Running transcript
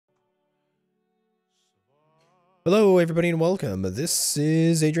Hello, everybody, and welcome. This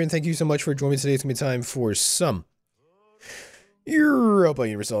is Adrian. Thank you so much for joining me today. It's going to be time for some Europa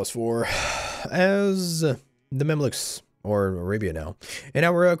Universalis IV as the Mamlukes, or Arabia now, in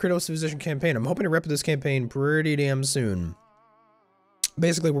our Cradle of Civilization campaign. I'm hoping to wrap up this campaign pretty damn soon.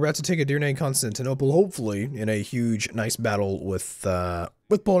 Basically, we're about to take Adrian and I Constantinople, hopefully, in a huge, nice battle with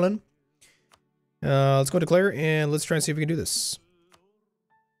Poland. Let's go declare, and let's try and see if we can do this.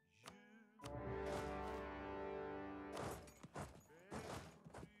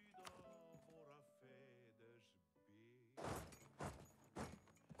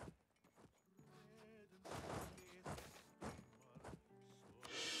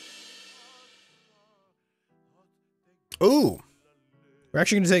 Ooh! We're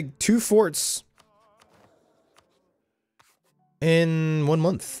actually going to take 2 forts in 1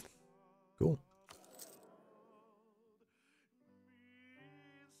 month. Cool.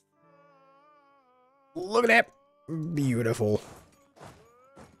 Look at that! Beautiful.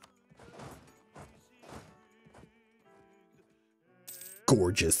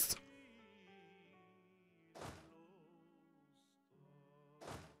 Gorgeous.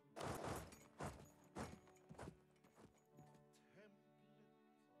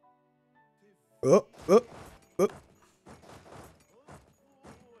 Oh, oh, oh.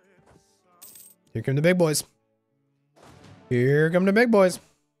 Here come the big boys. Here come the big boys.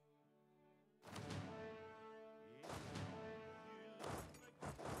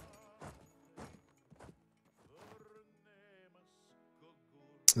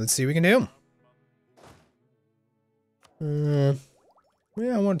 Let's see what we can do.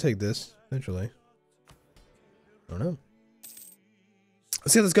 Yeah, I want to take this eventually. I don't know.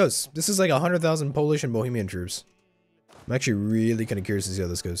 Let's see how this goes. This is like 100,000 Polish and Bohemian troops. I'm actually really kind of curious to see how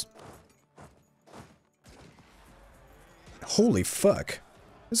this goes. Holy fuck.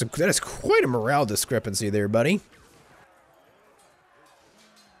 That is quite a morale discrepancy there, buddy.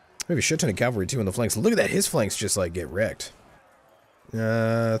 We have a shit ton of cavalry too on the flanks. Look at that, his flanks just like get wrecked. 3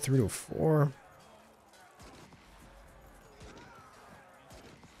 to 4.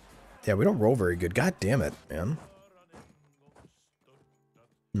 Yeah, we don't roll very good. God damn it, man.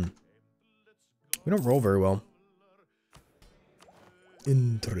 We don't roll very well.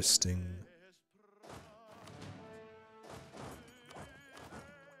 Interesting.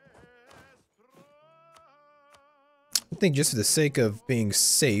 I think just for the sake of being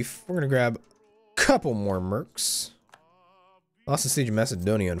safe, we're gonna grab a couple more mercs. Lost the siege of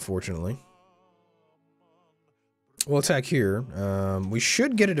Macedonia, unfortunately. We'll attack here. We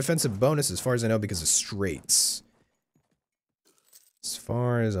should get a defensive bonus as far as I know because of straits. As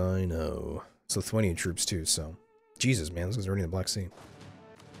far as I know. So Lithuanian troops too, so. Jesus, man, this guy's already in the Black Sea.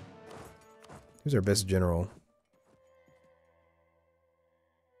 Who's our best general?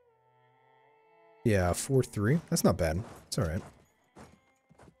 Yeah, 4-3. That's not bad. It's alright.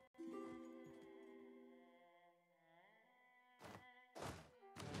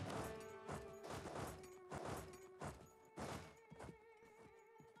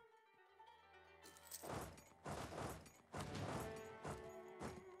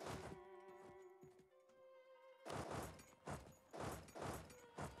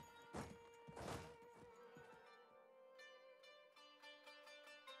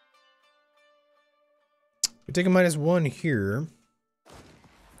 We take a -1 here.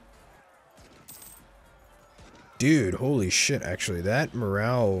 Dude, holy shit, actually. That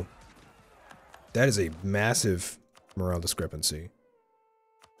morale... That is a massive morale discrepancy.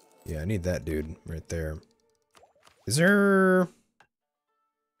 Yeah, I need that dude right there. Is there...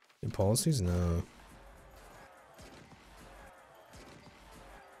 any policies? No.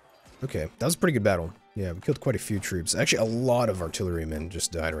 Okay, that was a pretty good battle. Yeah, we killed quite a few troops. Actually, a lot of artillerymen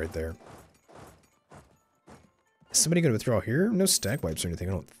just died right there. Is somebody going to withdraw here? No stack wipes or anything,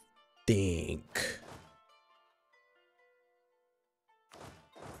 I don't think.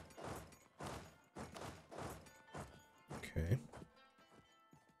 Okay.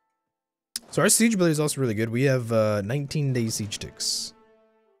 So our siege ability is also really good. We have 19-day siege ticks.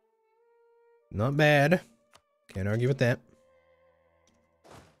 Not bad. Can't argue with that.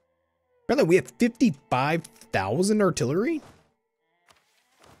 Apparently we have 55,000 artillery?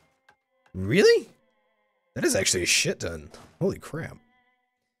 Really? That is actually a shit ton. Holy crap.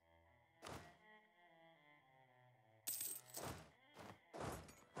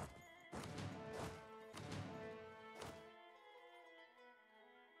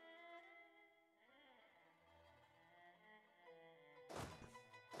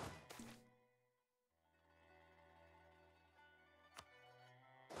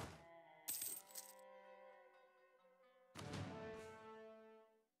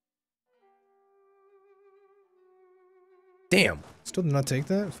 Damn. Still did not take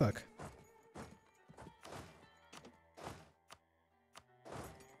that? Fuck.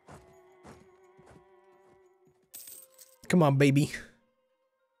 Come on, baby.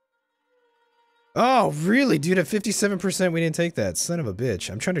 Oh, really, dude? At 57%, we didn't take that. Son of a bitch.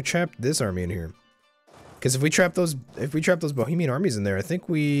 I'm trying to trap this army in here. Because if we trap those Bohemian armies in there, I think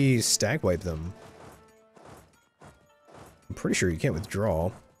we stack wipe them. I'm pretty sure you can't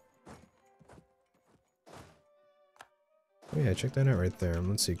withdraw. Oh yeah, check that out right there.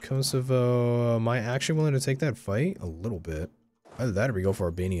 Let's see, Kosovo. Am I actually willing to take that fight? A little bit. Either that or we go for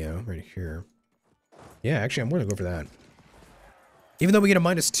Albania right here. Yeah, actually, I'm willing to go for that. Even though we get a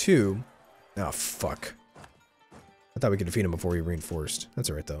 -2. Oh, fuck. I thought we could defeat him before we reinforced. That's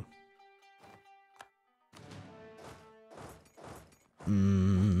alright, though.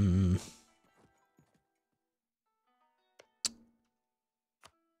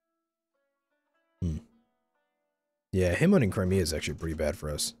 Yeah, him owning Crimea is actually pretty bad for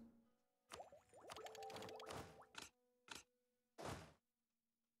us.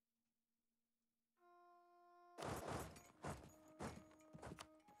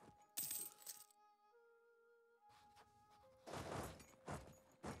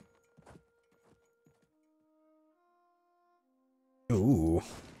 Ooh.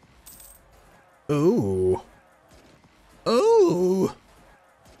 Ooh. Ooh.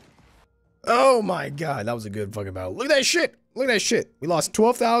 Oh my god, that was a good fucking battle. Look at that shit! Look at that shit! We lost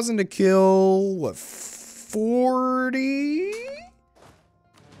 12,000 to kill, what, 40?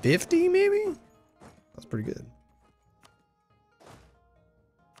 50 maybe? That's pretty good.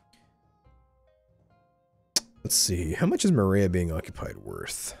 Let's see, how much is Maria being occupied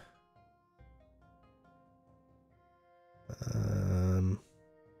worth?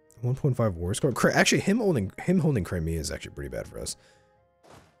 1.5 war score. Actually, him holding Crimea is actually pretty bad for us.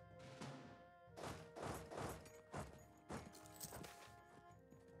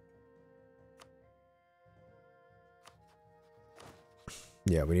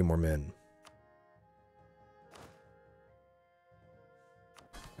 Yeah, we need more men.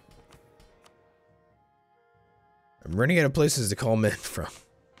 I'm running out of places to call men from.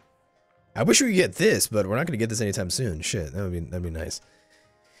 I wish we could get this, but we're not going to get this anytime soon. Shit, that'd be nice.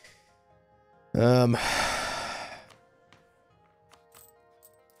 Yeah,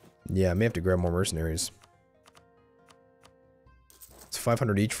 I may have to grab more mercenaries. It's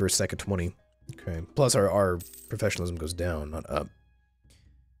 500 each for a stack of 20. Okay. Plus our professionalism goes down, not up.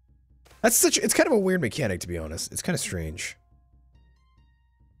 It's kind of a weird mechanic, to be honest. It's kind of strange.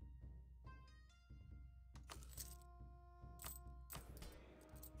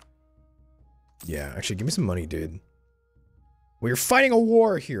 Yeah, actually, give me some money, dude. We're fighting a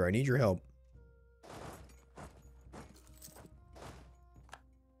war here. I need your help.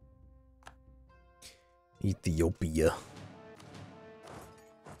 Ethiopia.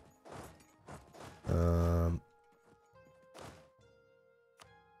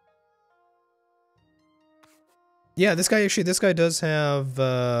 Yeah, this guy does have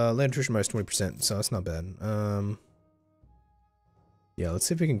land attrition minus 20%, so that's not bad. Yeah, let's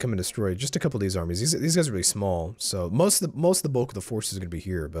see if we can come and destroy just a couple of these armies. These guys are really small, so most of the bulk of the force is going to be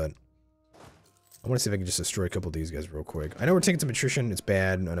here, but I want to see if I can just destroy a couple of these guys real quick. I know we're taking some attrition. It's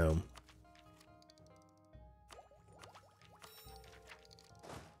bad. I know.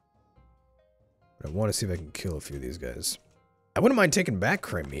 But I want to see if I can kill a few of these guys. I wouldn't mind taking back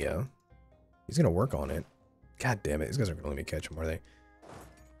Crimea. He's going to work on it. God damn it. These guys aren't going to let me catch him, are they?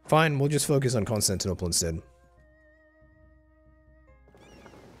 Fine, we'll just focus on Constantinople instead.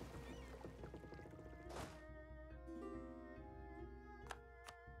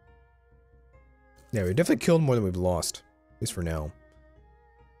 Yeah, we definitely killed more than we've lost. At least for now.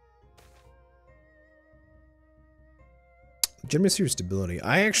 Legitimacy or stability?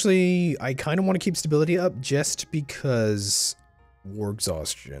 I kind of want to keep stability up just because war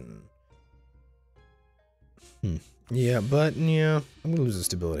exhaustion. Yeah, but yeah, I'm gonna lose the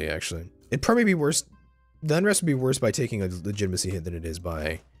stability actually. It'd probably be worse. The unrest would be worse by taking a legitimacy hit than it is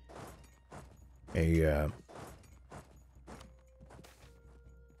by a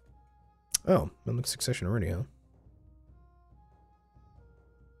Oh, Mamluk succession already, huh?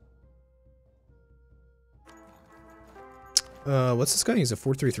 What's this guy? He's a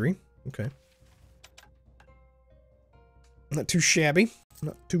 433. Okay. Not too shabby.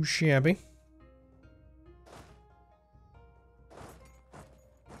 Not too shabby.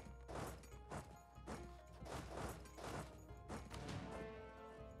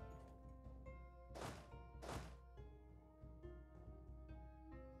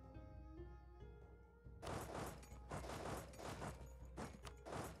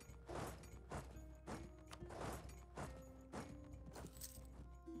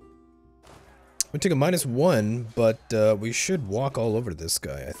 We take a -1, but we should walk all over this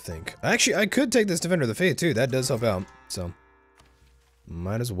guy, I think. Actually, I could take this Defender of the Faith, too. That does help out, so...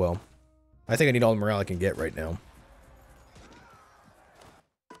 might as well. I think I need all the morale I can get right now.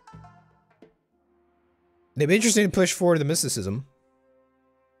 It'd be interesting to push forward the mysticism.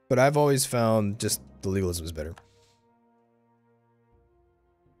 But I've always found just the legalism is better.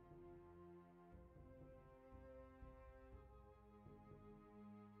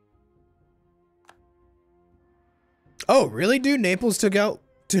 Oh, really, dude? Naples took out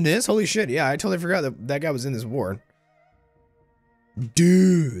Tunis? Holy shit, yeah, I totally forgot that that guy was in this war.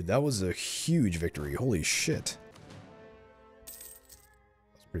 Dude, that was a huge victory. Holy shit.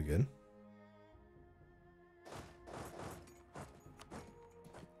 That's pretty good.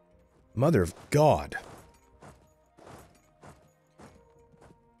 Mother of God.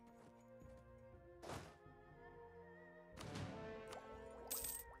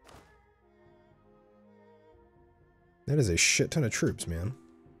 That is a shit ton of troops, man.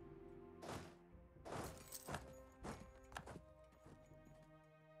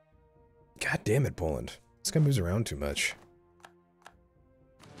 God damn it, Poland. This guy moves around too much.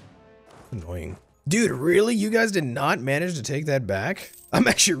 Annoying. Dude, really? You guys did not manage to take that back? I'm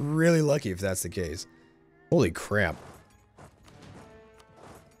actually really lucky if that's the case. Holy crap.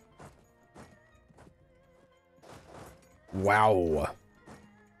 Wow.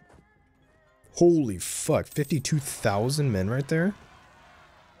 Holy fuck. 52,000 men right there?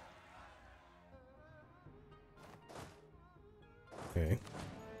 Okay.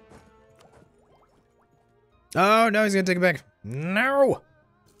 Oh, no, he's gonna take it back. No!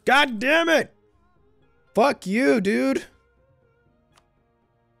 God damn it! Fuck you, dude.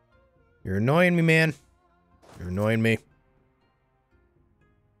 You're annoying me, man. You're annoying me.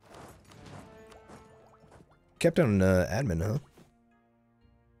 Kept on admin, huh?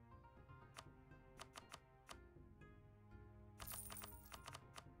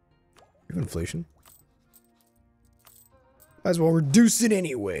 You have inflation? Might as well reduce it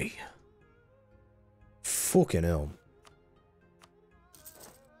anyway. Fucking hell.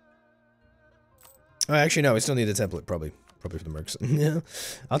 Oh, actually, no, we still need a template, probably for the mercs. Yeah.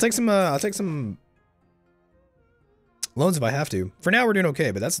 I'll take some loans if I have to. For now, we're doing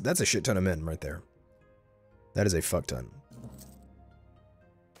okay, but that's a shit ton of men right there. That is a fuck ton.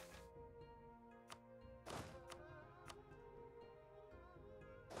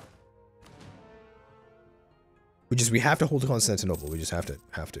 We have to hold Constantinople. We just have to.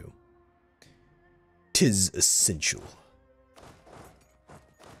 'Tis essential.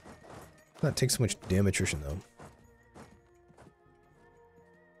 Not take so much damn attrition though.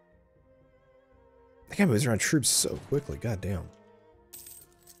 That guy moves around troops so quickly, goddamn.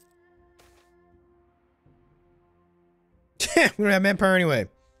 We don't have manpower anyway.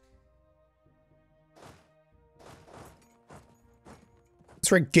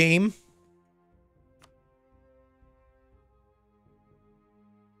 That's right, game.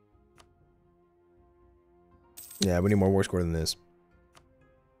 Yeah, we need more war score than this.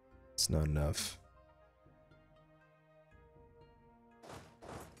 It's not enough.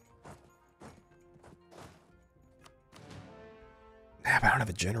 Nah, but I don't have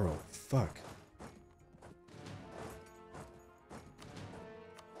a general. Fuck.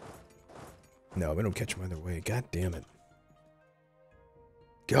 No, we don't catch him either way. God damn it.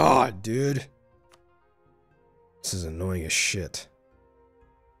 God, dude. This is annoying as shit.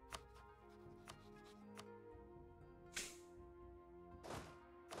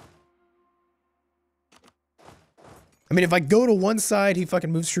 I mean, if I go to one side, he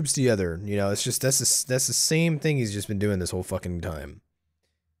fucking moves troops to the other. You know, it's just, that's the same thing he's just been doing this whole fucking time.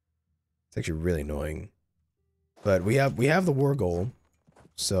 It's actually really annoying. But we have the war goal,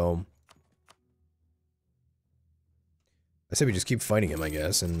 so I say we just keep fighting him, I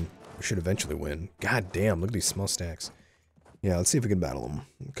guess, and we should eventually win. God damn, look at these small stacks. Yeah, let's see if we can battle him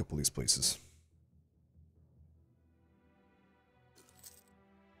in a couple of these places.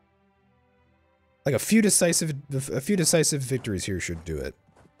 Like a few decisive victories here should do it.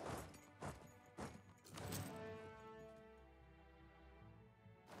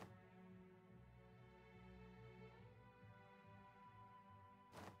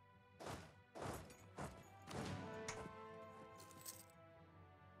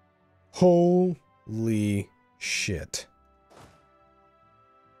 Holy shit.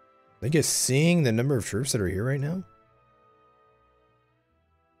 I guess seeing the number of troops that are here right now?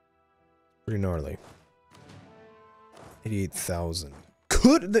 Pretty gnarly. 88,000.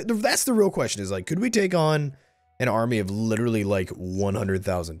 That's the real question, is like, could we take on an army of literally like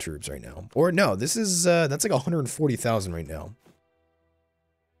 100,000 troops right now? Or no, this is, that's like 140,000 right now.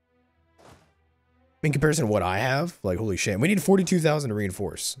 In comparison to what I have, like, holy shit. We need 42,000 to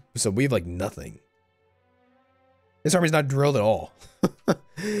reinforce. So we have, like, nothing. This army's not drilled at all.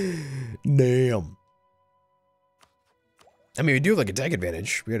 Damn. I mean, we do have, like, attack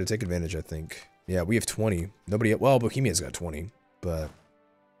advantage. We got attack advantage, I think. Yeah, we have 20. Nobody... Well, Bohemia's got 20, but...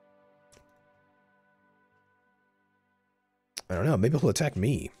 I don't know. Maybe he'll attack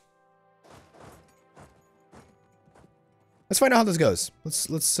me. Let's find out how this goes.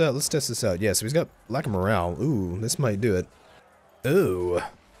 Let's test this out. Yeah, so he's got lack of morale. Ooh, this might do it. Ooh.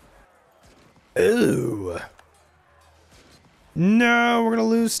 Ooh. No, we're gonna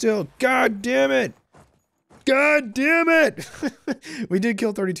lose still. God damn it. God damn it. We did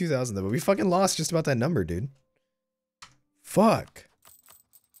kill 32,000 though, but we fucking lost just about that number, dude. Fuck.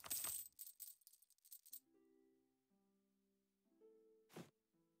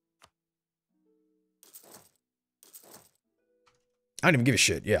 I don't even give a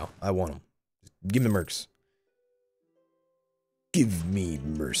shit. Yeah, I want them. Give me the mercs. Give me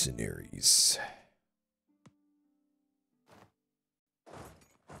mercenaries.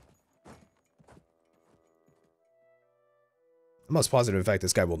 I'm most positive, in fact,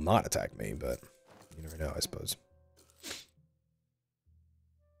 this guy will not attack me, but you never know, I suppose.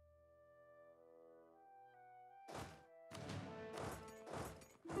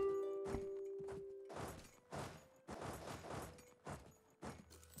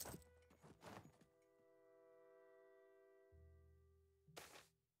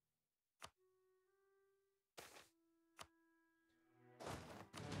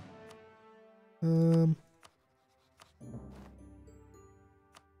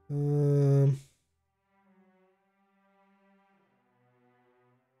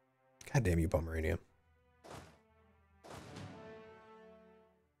 God damn you, Pomerania.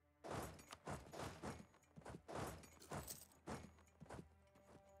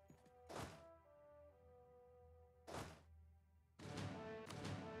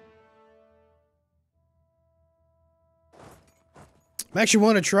 I actually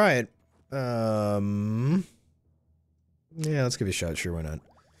want to try it. Yeah, let's give it a shot. Sure, why not?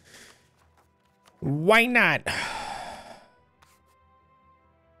 Why not? I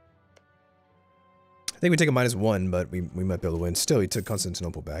think we take a -1, but we might be able to win. Still, he took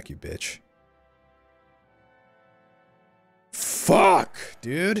Constantinople back, you bitch. Fuck,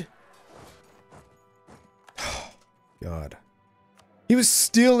 dude. God. He was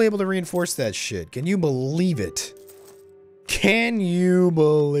still able to reinforce that shit. Can you believe it? Can you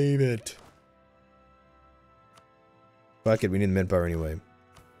believe it? Fuck it, we need the manpower anyway.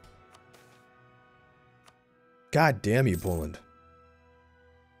 God damn you, Poland.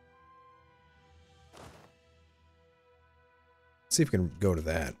 Let's see if we can go to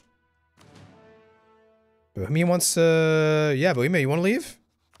that. Bohemia wants, yeah, Bohemia, you want to leave?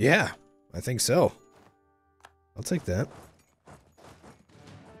 Yeah, I think so. I'll take that.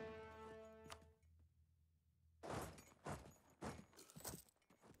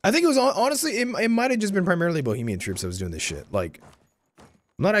 I think it was, honestly, it might have just been primarily Bohemian troops that was doing this shit. Like, I'm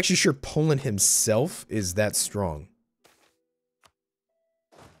not actually sure Poland himself is that strong.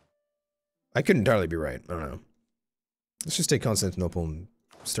 I couldn't entirely be right. I don't know. Let's just take Constantinople and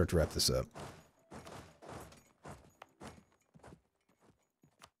start to wrap this up.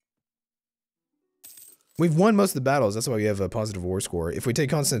 We've won most of the battles. That's why we have a positive war score. If we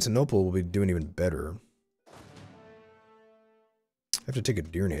take Constantinople, we'll be doing even better. I have to take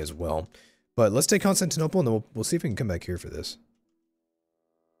Edirne as well. But let's take Constantinople and then we'll see if we can come back here for this.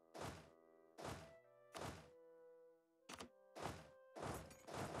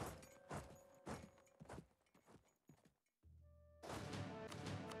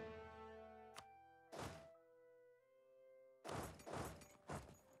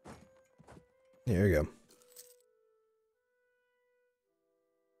 There we go.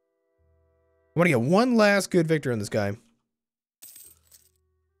 I want to get one last good victory on this guy.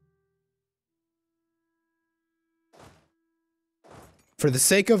 For the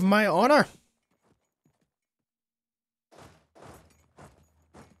sake of my honor.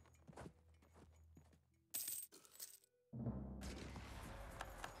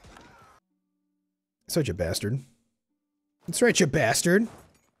 Such a bastard. That's right, you bastard.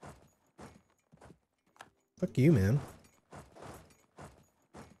 Fuck you, man.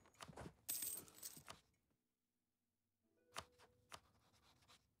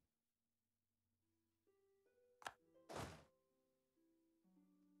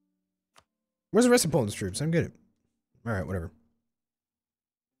 Where's the rest of Poland's troops? I'm good. Alright, whatever.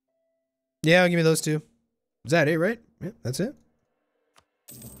 Yeah, I'll give me those two. Is that it, right? Yeah, that's it.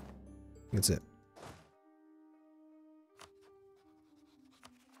 That's it.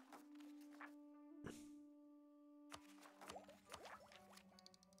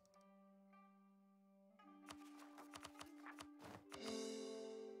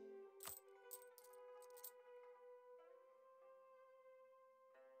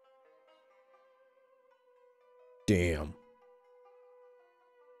 Damn.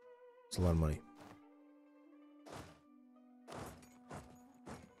 It's a lot of money.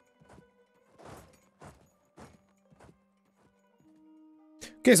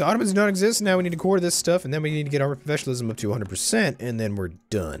 Okay, so Ottomans do not exist. Now we need to core this stuff, and then we need to get our professionalism up to 100%, and then we're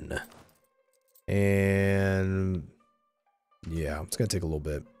done. And yeah, it's gonna take a little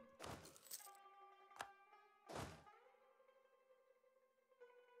bit.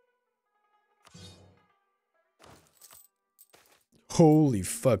 Holy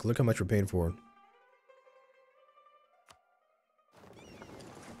fuck, look how much we're paying for.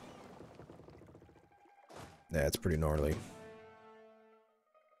 That's pretty gnarly.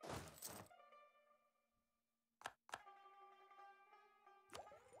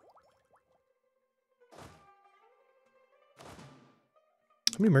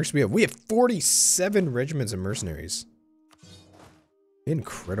 How many mercs do we have? We have 47 regiments of mercenaries.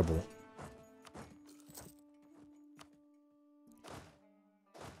 Incredible.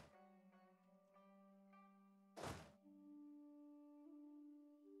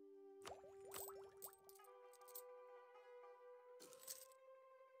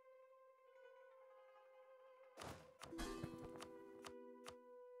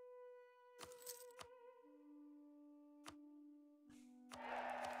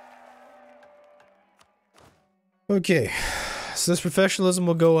 Okay, so this professionalism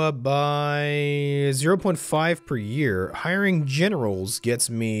will go up by 0.5 per year. Hiring generals gets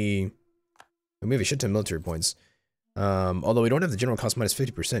me... We have a shit ton of military points. Although we don't have the general cost minus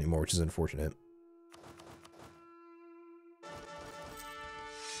 50% anymore, which is unfortunate.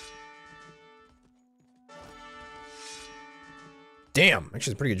 Damn,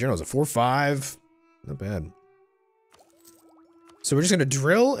 actually, it's pretty good generals. A 4-5. Not bad. So we're just going to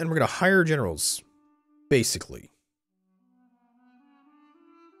drill and we're going to hire generals. Basically.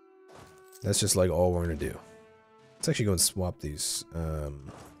 That's just like all we're going to do. Let's actually go and swap these.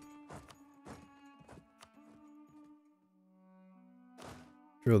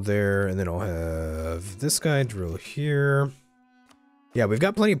 Drill there, and then I'll have this guy drill here. Yeah, we've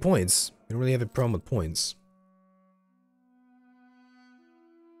got plenty of points. We don't really have a problem with points.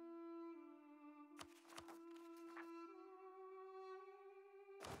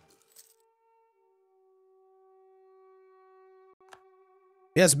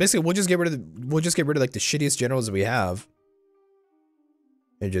 Yeah, so basically we'll just get rid of like the shittiest generals that we have.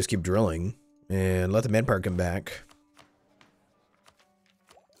 And just keep drilling. And let the manpower come back.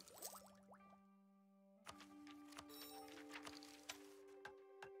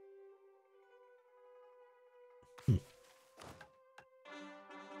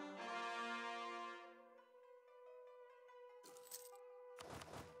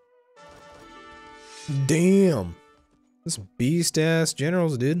 Damn. This beast-ass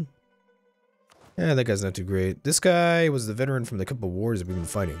generals, dude. Yeah, that guy's not too great. This guy was the veteran from the couple wars that we've been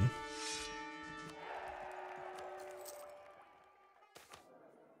fighting.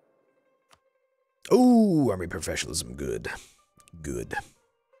 Ooh, army professionalism, good. Good.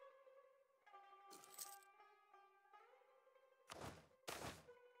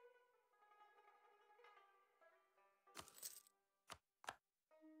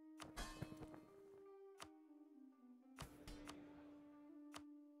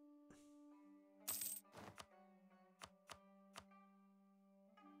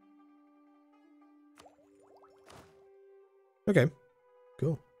 Okay,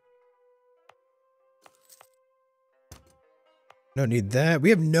 cool. Don't need that. We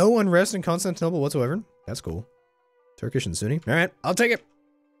have no unrest in Constantinople whatsoever. That's cool. Turkish and Sunni. All right, I'll take it.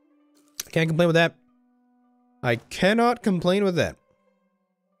 I can't complain with that. I cannot complain with that.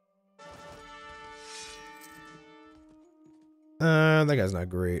 That guy's not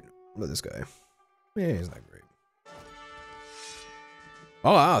great. What about this guy? Yeah, he's not great.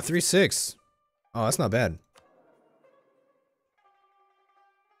 Oh, wow, 3-6. Oh, that's not bad.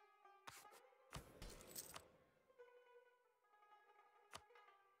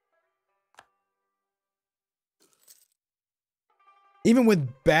 Even with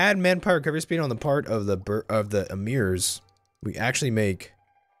bad manpower recovery speed on the part of the emirs, we actually make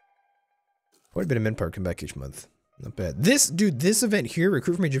quite a bit of manpower come back each month. Not bad. This, dude, this event here,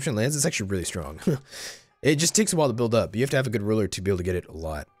 recruit from Egyptian lands, is actually really strong. It just takes a while to build up. You have to have a good ruler to be able to get it a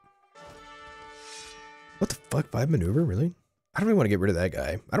lot. What the fuck? 5 maneuver? Really? I don't really want to get rid of that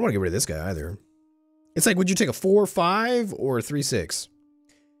guy. I don't want to get rid of this guy either. It's like, would you take a 4-5 or a 3-6?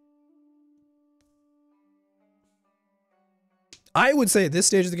 I would say at this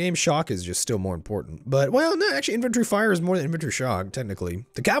stage of the game, shock is just still more important. But, well, no, actually, infantry fire is more than infantry shock, technically.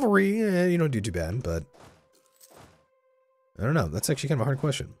 The cavalry, you don't do too bad, but... I don't know. That's actually kind of a hard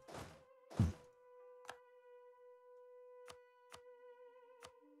question.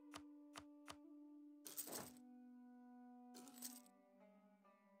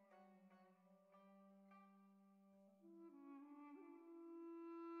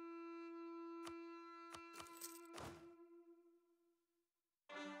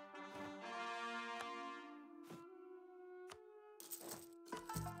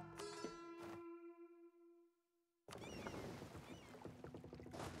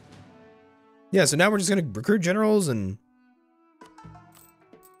 Yeah, so now we're just gonna recruit generals and...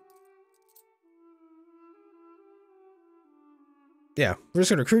 Yeah, we're just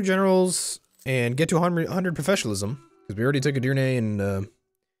gonna recruit generals and get to 100 professionalism. Because we already took Adrian and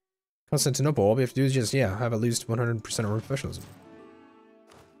Constantinople. All we have to do is just, yeah, have at least 100% of our professionalism.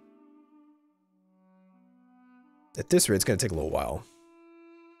 At this rate, it's gonna take a little while.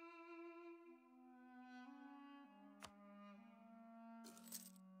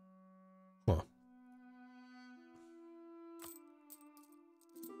 Huh.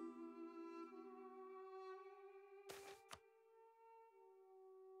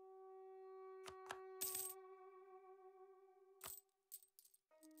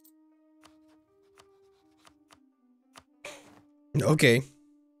 Okay.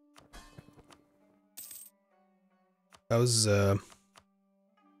 That was,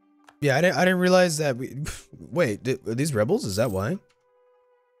 yeah, I didn't realize that we... Wait, are these rebels? Is that why?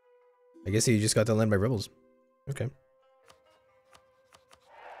 I guess he just got that land by rebels. Okay.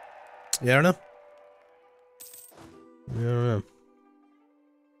 Yeah, I don't know. I don't know.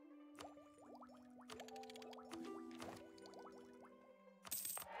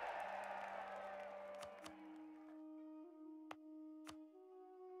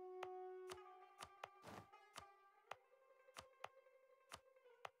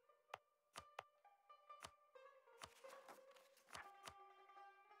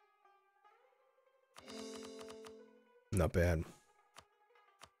 Not bad.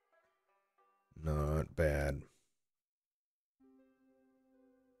 Not bad.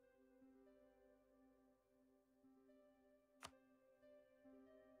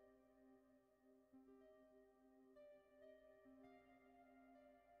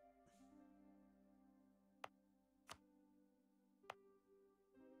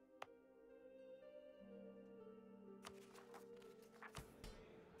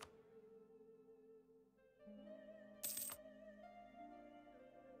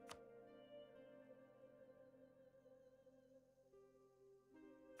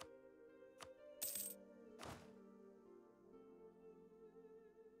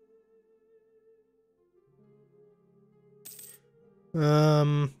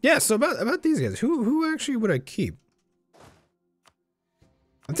 Yeah, so about these guys, who actually would I keep?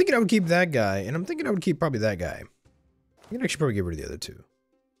 I'm thinking I would keep that guy, and I'm thinking I would keep probably that guy. I can actually probably get rid of the other two.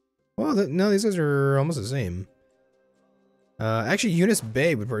 Well, no, these guys are almost the same. Actually, Eunice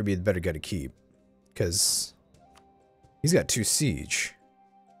Bay would probably be the better guy to keep, because he's got 2 siege.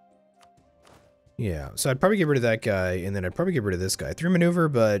 Yeah, so I'd probably get rid of that guy, and then I'd probably get rid of this guy. 3 maneuver,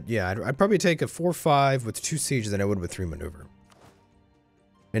 but yeah, I'd probably take a 4-5 with 2 siege than I would with 3 maneuver.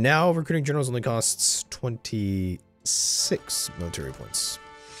 And now recruiting generals only costs 26 military points.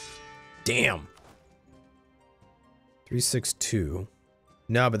 Damn. 362.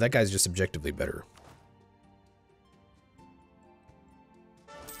 No, but that guy's just objectively better.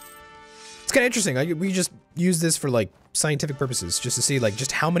 It's kind of interesting. We just use this for like scientific purposes, just to see like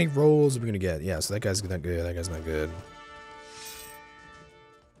just how many rolls are we gonna get. Yeah, so that guy's not good. That guy's not good.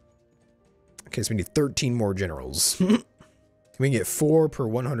 Okay, so we need 13 more generals. We can get 4 per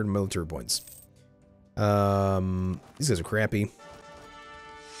 100 military points. These guys are crappy.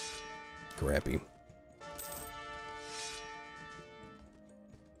 Crappy.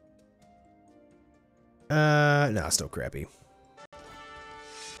 Nah, still crappy.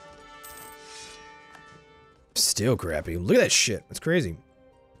 Still crappy. Look at that shit. That's crazy.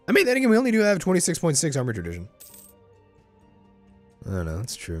 I mean, then again, we only do have 26.6 armor tradition. I don't know,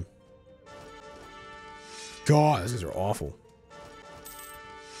 that's true. God, these guys are awful.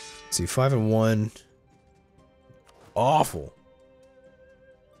 Let's see, 5 and 1. Awful.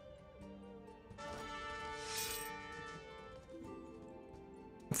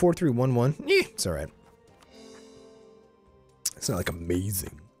 Four, 3, 1, 1. Eh, it's alright. It's not like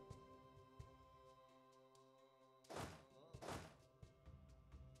amazing.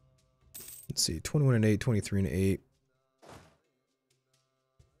 Let's see, 21 and 8, 23 and 8.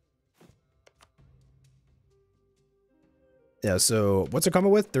 Yeah, so what's it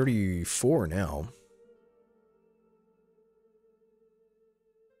coming with? 34 now.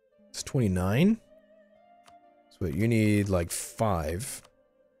 It's 29. So you need like 5.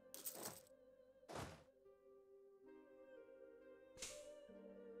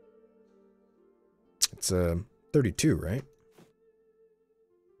 It's 32, right?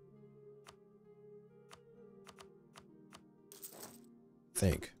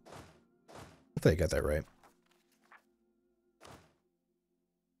 I think I got that right.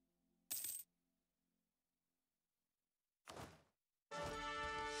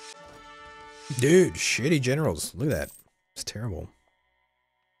 Dude, shitty generals. Look at that. It's terrible.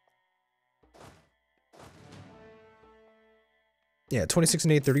 Yeah, 26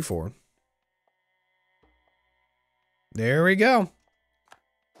 and 8, 34. There we go.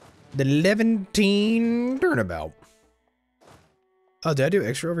 The Levantine turnabout. Oh, did I do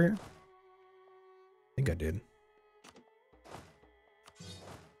extra over here? I think I did.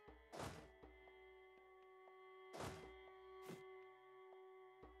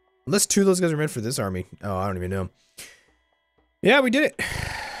 Unless two of those guys are meant for this army. Oh, I don't even know. Yeah, we did it.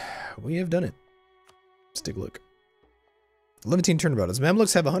 We have done it. Let's take a look. Levantine turnabout. As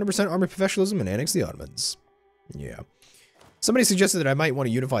Mamluks have 100% army professionalism and annex the Ottomans. Yeah. Somebody suggested that I might want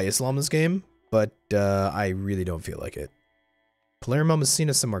to unify Islam this game, but I really don't feel like it. Palermo,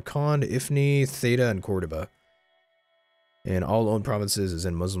 Messina, Samarkand, Ifni, Theta, and Cordoba. And all owned provinces is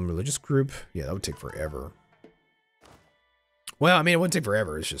in Muslim religious group. Yeah, that would take forever. Well, I mean, it wouldn't take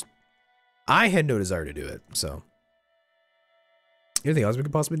forever. It's just, I had no desire to do it, so. Anything else we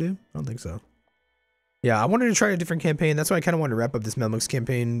could possibly do? I don't think so. Yeah, I wanted to try a different campaign. That's why I kind of wanted to wrap up this Mamluks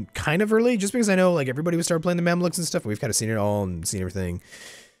campaign kind of early, just because I know, like, everybody would start playing the Mamluks and stuff. And we've kind of seen it all and seen everything.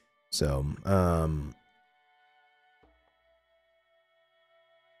 So, I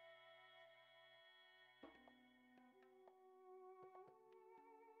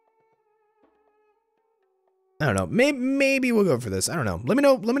don't know. Maybe we'll go for this. I don't know. Let me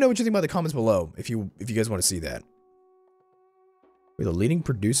know what you think about in the comments below if you guys want to see that. We're the leading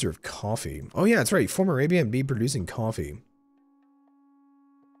producer of coffee. Oh yeah, that's right. Former Arabia and be producing coffee.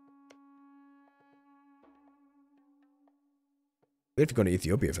 We have to go to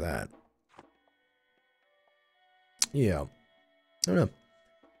Ethiopia for that. Yeah. I don't know.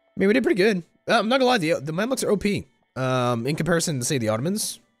 I mean, we did pretty good. I'm not gonna lie, the Mamluks are OP. In comparison to, say, the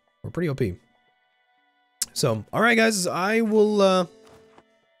Ottomans, we're pretty OP. So, alright guys, I will, I'm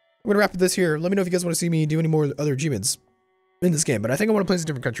gonna wrap up this here. Let me know if you guys want to see me do any more other achievements in this game, but I think I want to play as a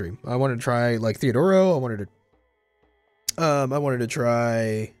different country. I wanted to try, like, Theodoro, I wanted to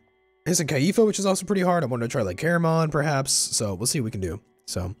try Hisan Kaifa, which is also pretty hard. I wanted to try, like, Karaman, perhaps, so we'll see what we can do.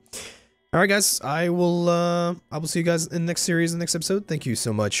 So, alright guys, I will see you guys in the next series, in the next episode. Thank you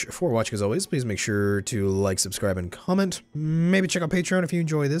so much for watching as always. Please make sure to like, subscribe, and comment. Maybe check out Patreon if you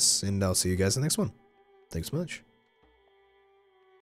enjoy this, and I'll see you guys in the next one. Thanks so much.